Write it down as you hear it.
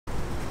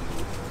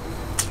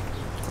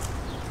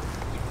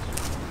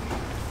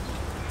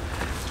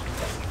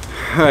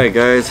Alright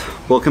guys,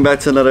 welcome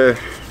back to another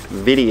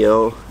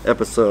video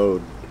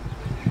episode.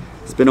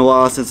 It's been a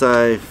while since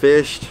I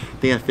fished. I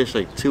think I fished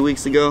like 2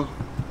 weeks ago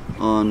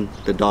on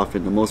the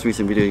Dolphin, the most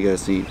recent video you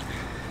guys seen.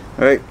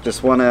 Alright,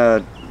 just want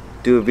to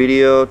do a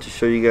video to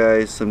show you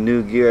guys some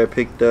new gear I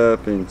picked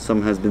up, and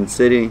some has been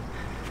sitting,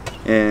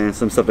 and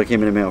some stuff that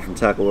came in the mail from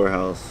Tackle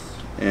Warehouse,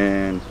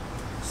 and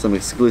some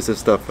exclusive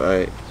stuff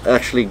I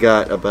actually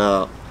got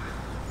about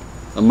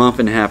a month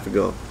and a half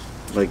ago,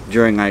 like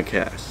during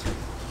iCast.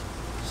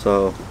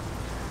 So,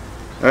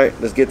 alright,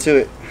 let's get to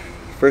it.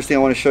 First thing I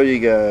want to show you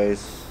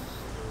guys,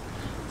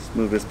 let's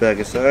move this back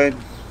aside.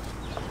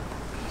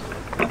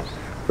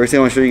 First thing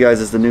I want to show you guys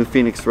is the new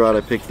Phenix rod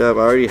I picked up. I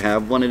already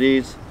have one of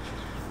these.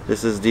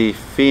 This is the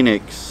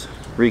Phenix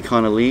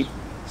Recon Elite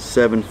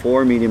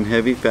 7.4 medium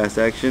heavy fast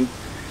action.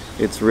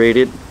 It's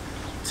rated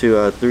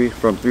to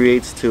from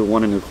 3/8 to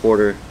 1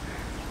 1/4.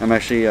 I'm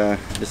actually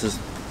this is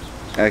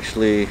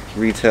actually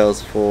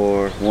retails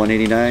for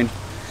 $189,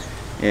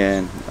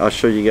 and I'll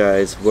show you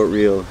guys what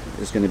reel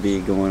is going to be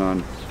going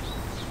on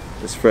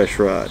this fresh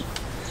rod.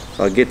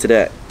 So I'll get to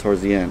that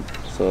towards the end.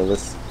 So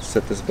let's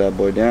set this bad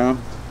boy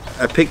down.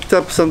 I picked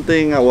up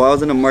something while I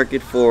was in the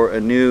market for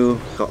a new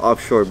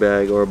offshore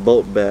bag or a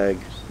boat bag,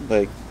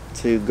 like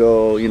to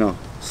go, you know,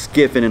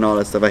 skiffing and all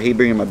that stuff. I hate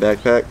bringing my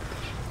backpack,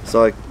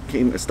 so I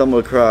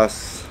stumbled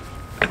across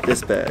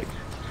this bag.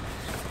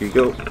 Here you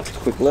go. Take a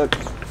quick look.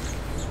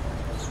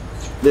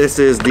 This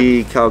is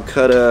the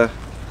Calcutta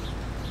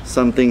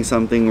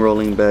something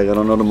rolling bag. I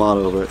don't know the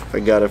model, but I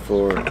got it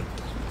for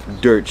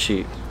dirt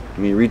cheap. I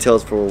mean, it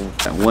retails for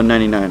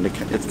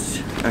 $199.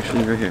 It's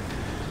actually right here.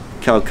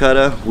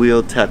 Calcutta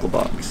wheel tackle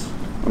box.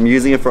 I'm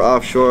using it for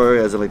offshore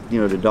as like,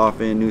 you know, the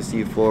Dolphin, new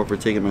C4 for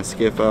taking my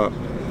skiff out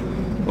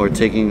or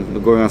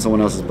going on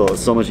someone else's boat.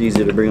 It's so much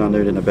easier to bring on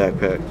there than a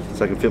backpack,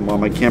 so I can fit more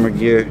of my camera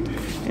gear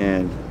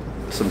and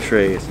some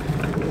trays.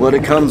 What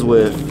it comes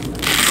with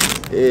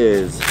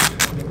is,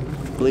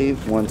 I believe,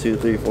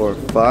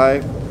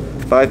 5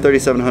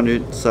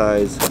 3700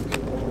 size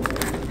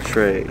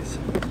trays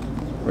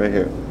right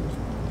here.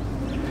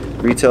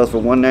 Retails for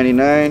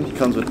 $199.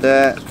 Comes with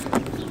that.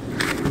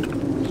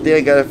 I think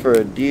I got it for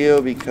a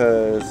deal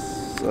because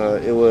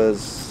it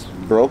was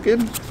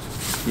broken,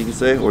 you can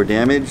say, or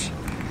damaged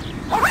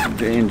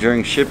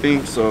during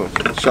shipping, so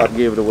the shop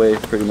gave it away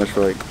pretty much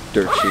for like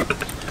dirt cheap.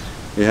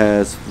 It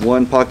has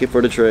one pocket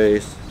for the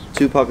trays,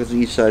 2 pockets on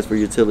each side for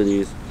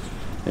utilities,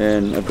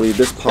 and I believe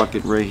this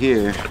pocket right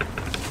here,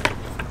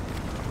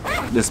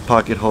 this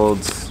pocket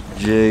holds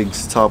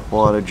jigs, top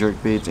water,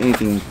 jerk baits,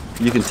 anything.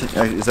 You can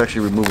it's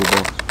actually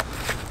removable,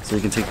 so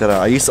you can take that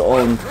out. I used to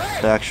own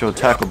the actual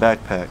tackle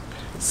backpack,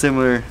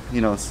 similar,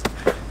 you know,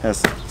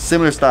 has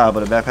similar style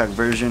but a backpack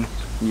version.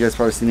 You guys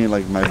probably seen it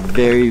like my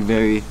very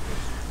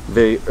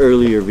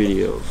earlier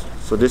videos.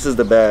 So this is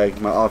the bag,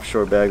 my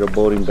offshore bag or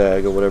boating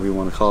bag or whatever you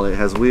want to call it. It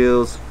has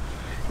wheels,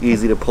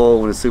 easy to pull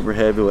when it's super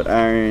heavy, with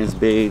irons,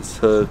 baits,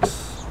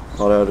 hooks,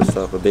 all that other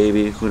stuff. A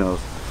baby, who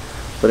knows.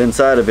 But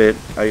inside of it,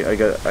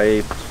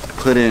 I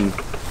put in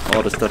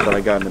all the stuff that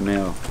I got in the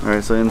mail.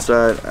 Alright, so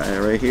inside,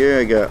 right here,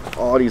 I got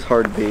all these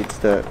hard baits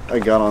that I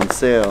got on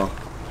sale.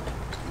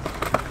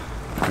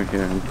 Right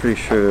here, I'm pretty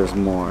sure there's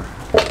more.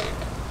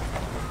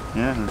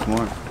 Yeah, there's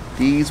more.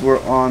 These were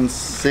on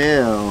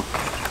sale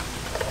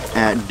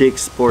at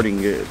Dick's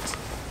Sporting Goods.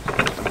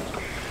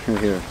 Right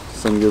here,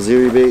 some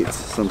Yo-Zuri baits,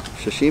 some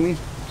sashimi.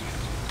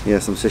 Yeah,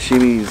 some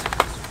sashimis.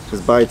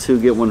 Just buy 2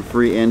 get 1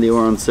 free, and they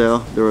were on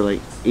sale. They were like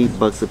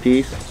 $8 a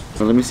piece.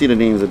 So let me see the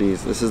names of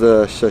these. This is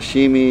a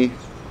sashimi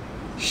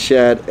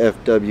shad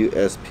FW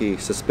SP,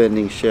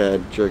 suspending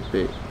shad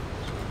jerkbait.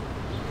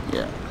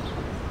 Yeah.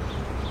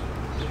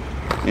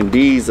 And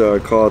these are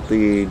called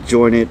the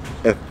jointed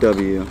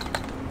FW.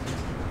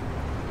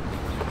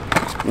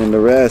 And the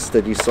rest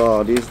that you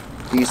saw, these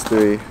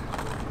 3,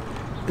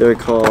 they're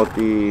called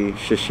the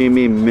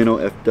Shimano Minnow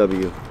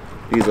FW.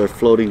 These are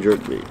floating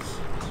jerkbaits.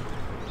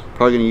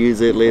 Probably gonna use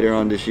it later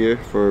on this year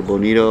for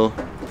bonito.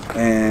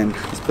 And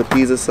let's put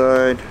these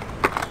aside.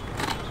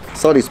 I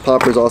saw these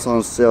poppers also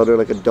on sale. They're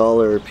like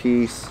 $1 a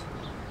piece.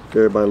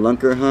 They're by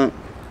Lunkerhunt.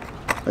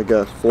 I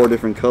got 4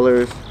 different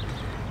colors.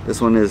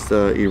 This one is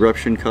the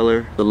eruption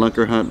color, the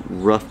Lunkerhunt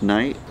Rough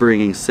Night,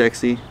 bringing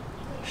sexy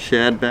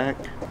shad back.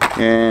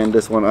 And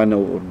this one I know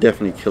will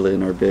definitely kill it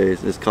in our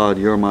bays. It's called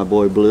You're My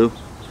Boy Blue.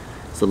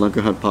 It's the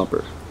Lunkerhunt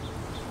Popper.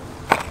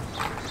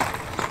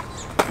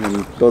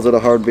 And those are the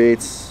hard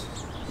baits.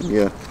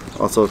 Yeah,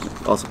 also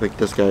picked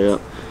this guy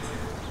up,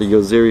 the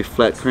Yo-Zuri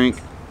flat crank.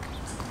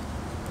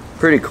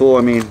 Pretty cool.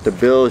 I mean, the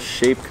bill is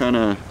shaped kind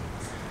of,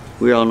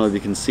 we all know if you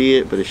can see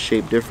it, but it's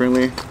shaped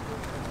differently.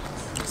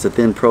 It's a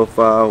thin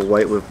profile,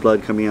 white with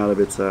blood coming out of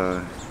its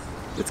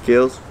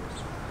gills.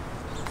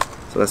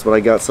 So that's what I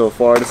got so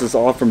far. This is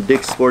all from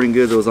Dick's Sporting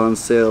Goods. It was on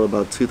sale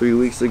about 2-3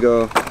 weeks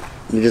ago,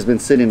 and they've just been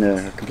sitting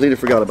there. I completely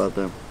forgot about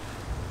them,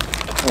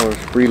 or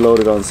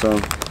reloaded on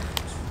some.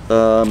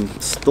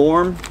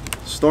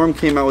 Storm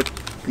came out with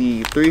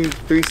the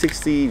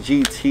 360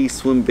 GT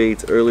swim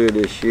baits earlier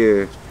this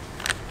year.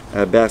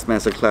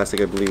 Bassmaster Classic,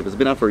 I believe. It's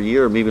been out for a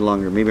year or maybe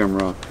longer. Maybe I'm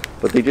wrong.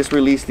 But they just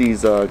released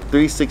these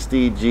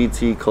 360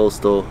 GT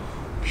Coastal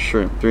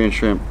shrimp, 3-inch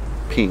shrimp,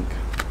 pink.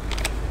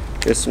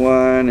 This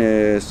one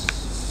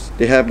is,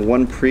 they have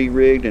one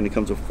pre-rigged and it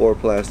comes with 4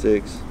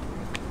 plastics.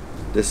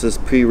 This is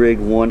pre-rigged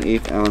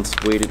 1/8 ounce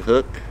weighted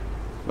hook.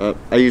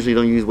 I usually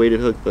don't use weighted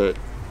hook, but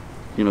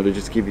you know, they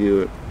just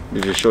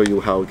show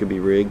you how it could be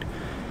rigged.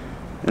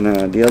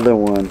 And the other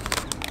one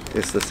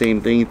is the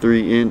same thing,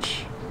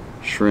 3-inch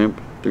shrimp,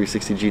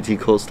 360 GT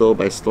Coastal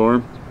by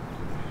Storm.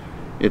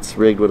 It's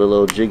rigged with a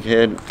little jig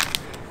head.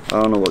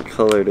 I don't know what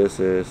color this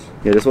is.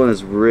 Yeah, this one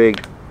is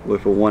rigged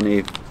with a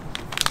 1/8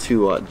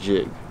 2-aught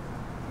jig.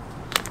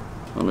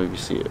 I don't know if you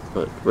see it,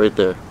 but right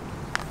there.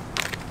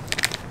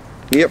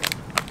 Yep.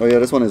 Oh yeah,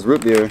 this one is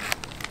root beer,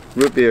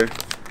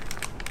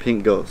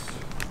 pink ghost.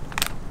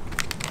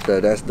 So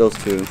that's those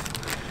two.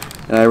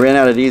 And I ran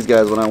out of these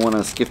guys when I went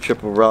on a skiff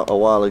trip a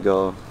while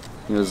ago.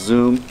 You know,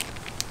 Zoom,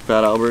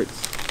 Fat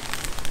Alberts,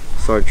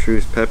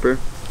 chartreuse pepper,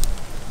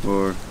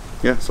 or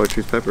yeah,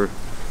 chartreuse pepper.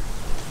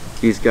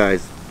 These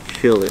guys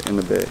kill it in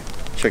the bay.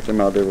 Check them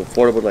out. They're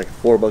affordable, like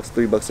 $4,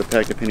 $3 a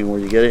pack, depending on where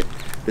you get it.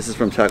 This is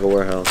from Tackle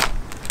Warehouse.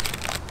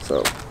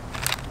 So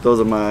those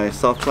are my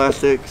soft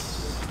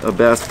plastics. A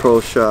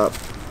Basspro Shop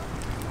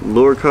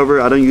lure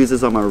cover. I don't use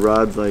this on my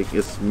rods like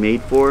it's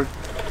made for.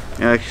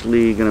 I'm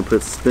actually gonna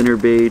put spinner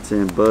baits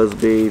and buzz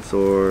baits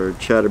or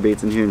chatter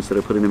baits in here instead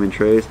of putting them in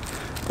trays.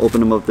 Open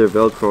them up, their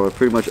Velcro. I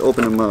pretty much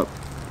open them up,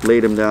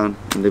 laid them down,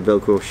 and they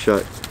Velcro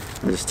shut.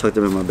 I just tucked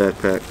them in my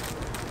backpack.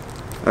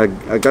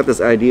 I got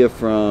this idea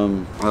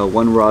from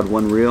One Rod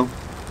One Reel.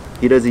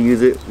 He doesn't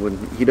use it when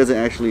he doesn't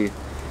actually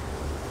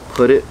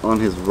put it on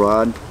his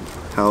rod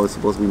how it's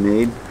supposed to be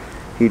made.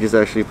 He just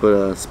actually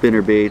put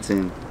spinner baits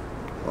and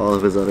all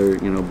of his other,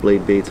 you know,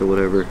 blade baits or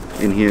whatever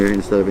in here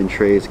instead of in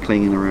trays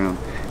clanging around.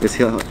 This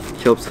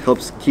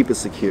helps keep it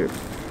secure.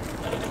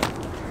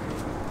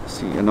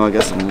 See, I know I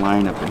got some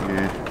line up in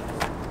here.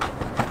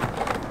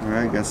 All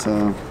right, got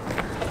some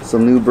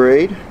new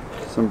braid,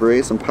 some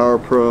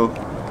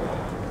PowerPro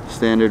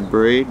standard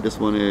braid. This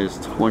one is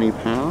 20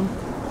 pound.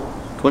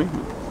 20?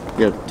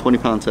 Yeah, 20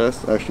 pound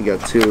test. I actually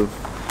got 2.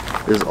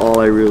 This is all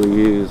I really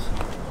use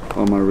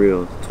on my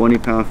reel. 20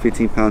 pound,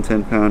 15 pound,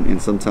 10 pound,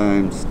 and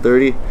sometimes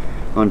 30.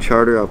 On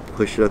charter, I'll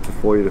push it up to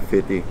 40 to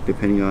 50,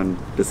 depending on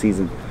the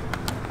season.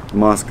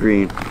 Moss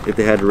green. If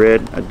they had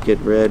red, I'd get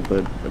red,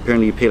 but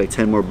apparently you pay like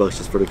 10 more bucks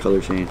just for the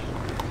color change.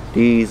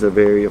 These are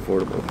very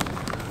affordable.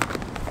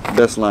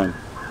 Best line.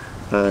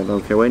 I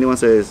don't care what anyone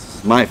says,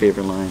 it's my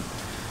favorite line.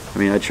 I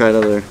mean, I tried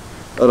other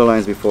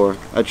lines before.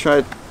 I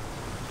tried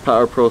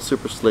PowerPro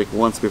Super Slick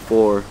once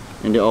before,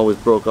 and they always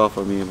broke off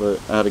on me,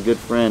 but I had a good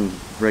friend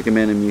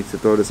recommended me to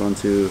throw this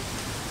onto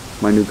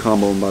my new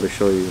combo I'm about to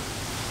show you.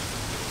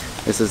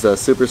 This is a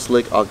Super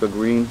Slick Aqua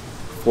Green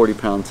 40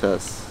 pound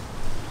test.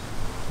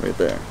 Right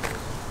there.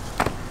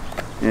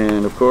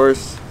 And of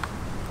course,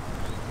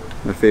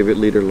 my favorite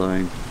leader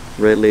line,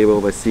 Red Label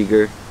by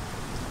Seaguar.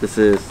 This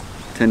is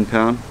 10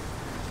 pound.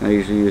 I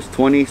usually use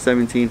 20,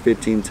 17,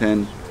 15,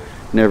 10,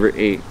 never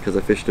 8 because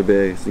I fish the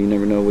bay, so you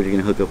never know what you're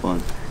gonna hook up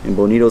on. And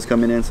bonito's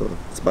coming in, so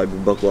it's about to be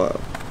buck wild.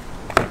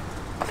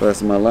 So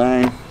that's my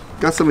line.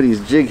 Got some of these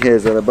jig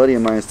heads that a buddy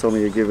of mine told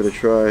me to give it a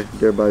try.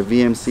 They're by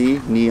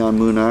VMC, Neon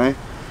Moon Eye.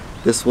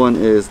 This one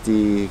is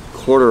the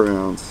 1/4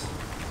 ounce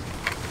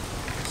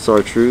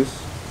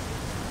chartreuse,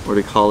 or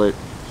they call it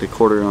the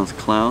 1/4 ounce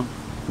clown,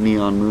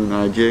 Neon Moon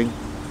Eye jig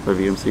by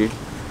VMC.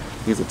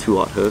 He's a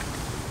 2-aught hook.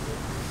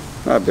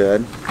 Not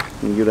bad.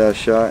 You can give that a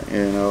shot.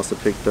 And I also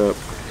picked up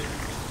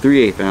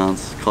 3/8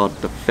 ounce called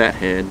the Fat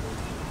Head.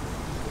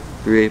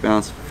 3/8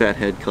 ounce Fat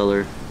Head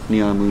color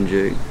Neon Moon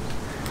jig.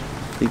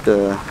 I think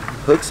the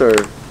hooks are,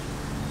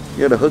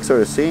 yeah, the hooks are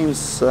the same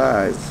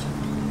size.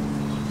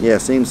 Yeah,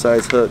 same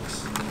size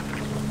hooks.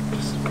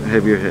 Just a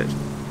heavier head.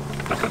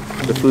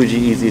 The Fuji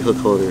Easy hook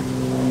holder.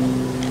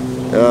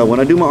 When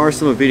I do my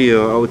arsenal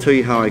video, I will tell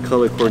you how I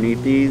color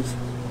coordinate these,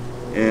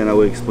 and I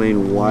will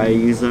explain why I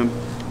use them.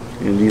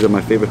 And these are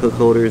my favorite hook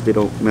holders. They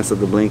don't mess up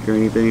the blank or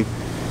anything.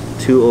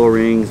 2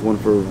 O-rings, one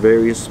for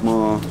very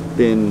small,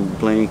 thin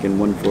blank, and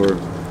one for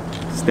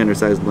standard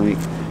size blank.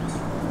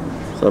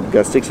 So I've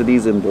got 6 of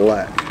these in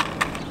black.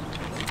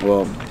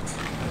 Well,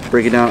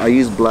 break it down. I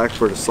use black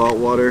for the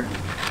saltwater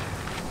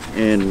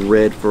and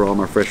red for all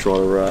my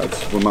freshwater rods.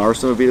 When my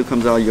arsenal video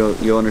comes out,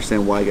 you'll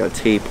understand why I got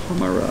tape on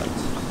my rods.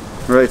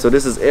 Alright, so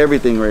this is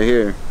everything right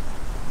here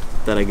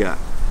that I got.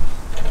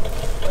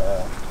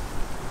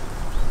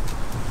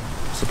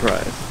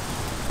 Surprise.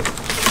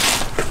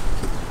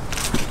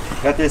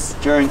 Got this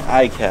during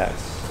iCast.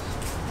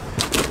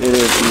 It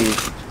is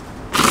the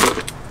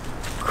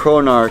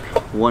Chronarch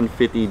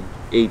 150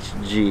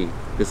 HG.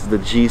 This is the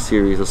G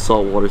series, a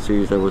saltwater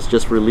series that was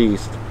just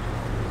released.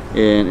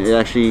 And it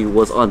actually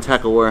was on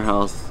Tackle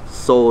Warehouse,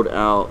 sold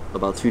out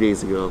about 2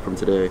 days ago from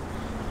today.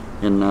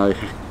 And I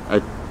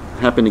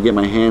happened to get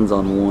my hands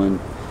on one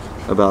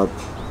about,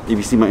 if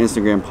you see my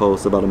Instagram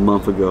post, about a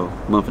month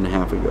and a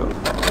half ago.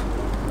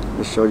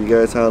 I'll show you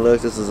guys how it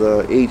looks. This is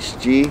a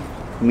HG,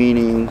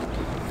 meaning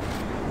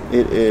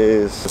it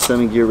is a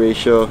 7-gear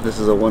ratio. This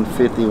is a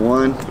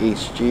 151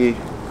 HG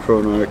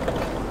Chronarch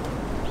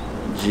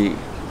G.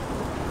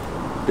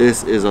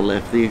 This is a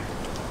lefty.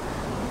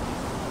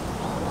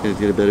 Let's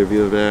get a better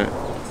view of that.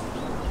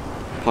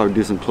 Probably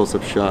do some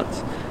close-up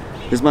shots.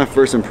 This is my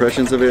first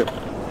impressions of it.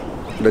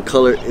 The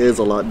color is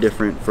a lot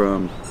different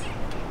from,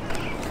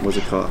 what's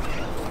it called?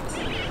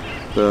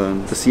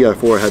 The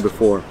CI4 I had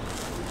before.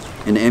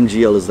 And the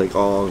MGL is like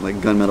all like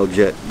gunmetal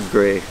jet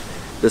gray.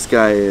 This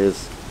guy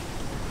is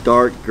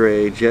dark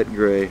gray, jet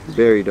gray,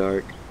 very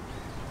dark.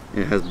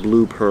 And it has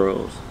blue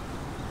pearls.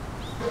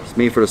 It's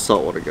made for the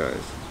saltwater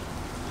guys.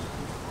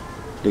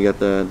 They got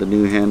the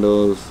new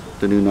handles,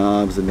 the new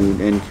knobs, the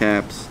new end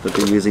caps that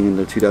they're using in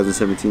the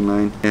 2017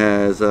 line. It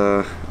has,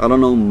 I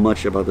don't know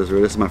much about this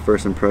reel. This is my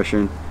first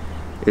impression.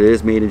 It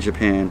is made in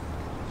Japan.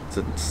 It's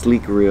a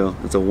sleek reel.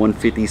 It's a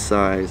 150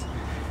 size.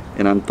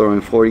 And I'm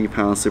throwing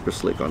 40-pound super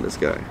slick on this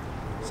guy.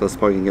 So it's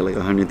probably gonna get like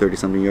 130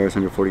 something yards,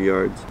 140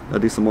 yards. I'll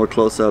do some more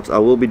close-ups. I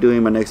will be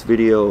doing my next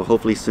video,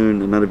 hopefully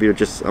soon, another video.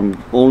 Just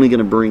I'm only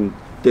gonna bring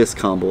this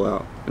combo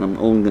out, and I'm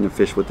only gonna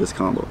fish with this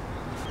combo.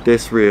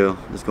 This reel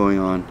is going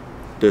on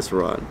this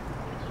rod,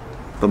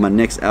 but my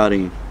next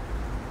outing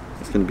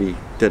is gonna be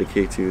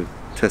dedicated to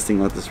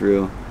testing out this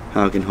reel,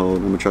 how it can hold.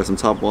 I'm gonna try some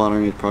top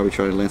watering, probably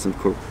try to land some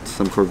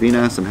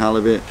corvina, some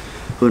halibut.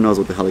 Who knows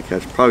what the hell I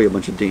catch? Probably a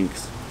bunch of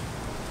dinks,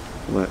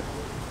 but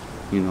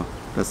you know,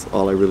 that's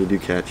all I really do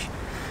catch.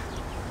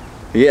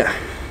 But yeah,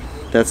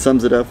 that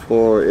sums it up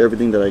for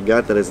everything that I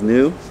got that is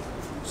new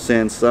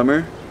since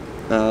summer.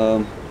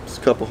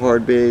 Just a couple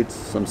hard baits,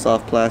 some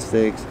soft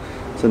plastics,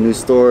 some new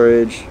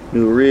storage,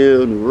 new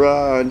reel, new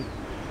rod,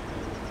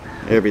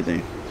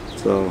 everything.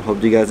 So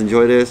hope you guys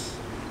enjoy this,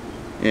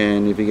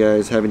 and if you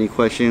guys have any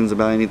questions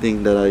about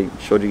anything that I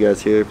showed you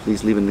guys here,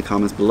 please leave it in the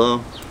comments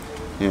below,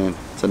 and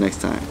until next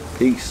time,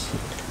 peace.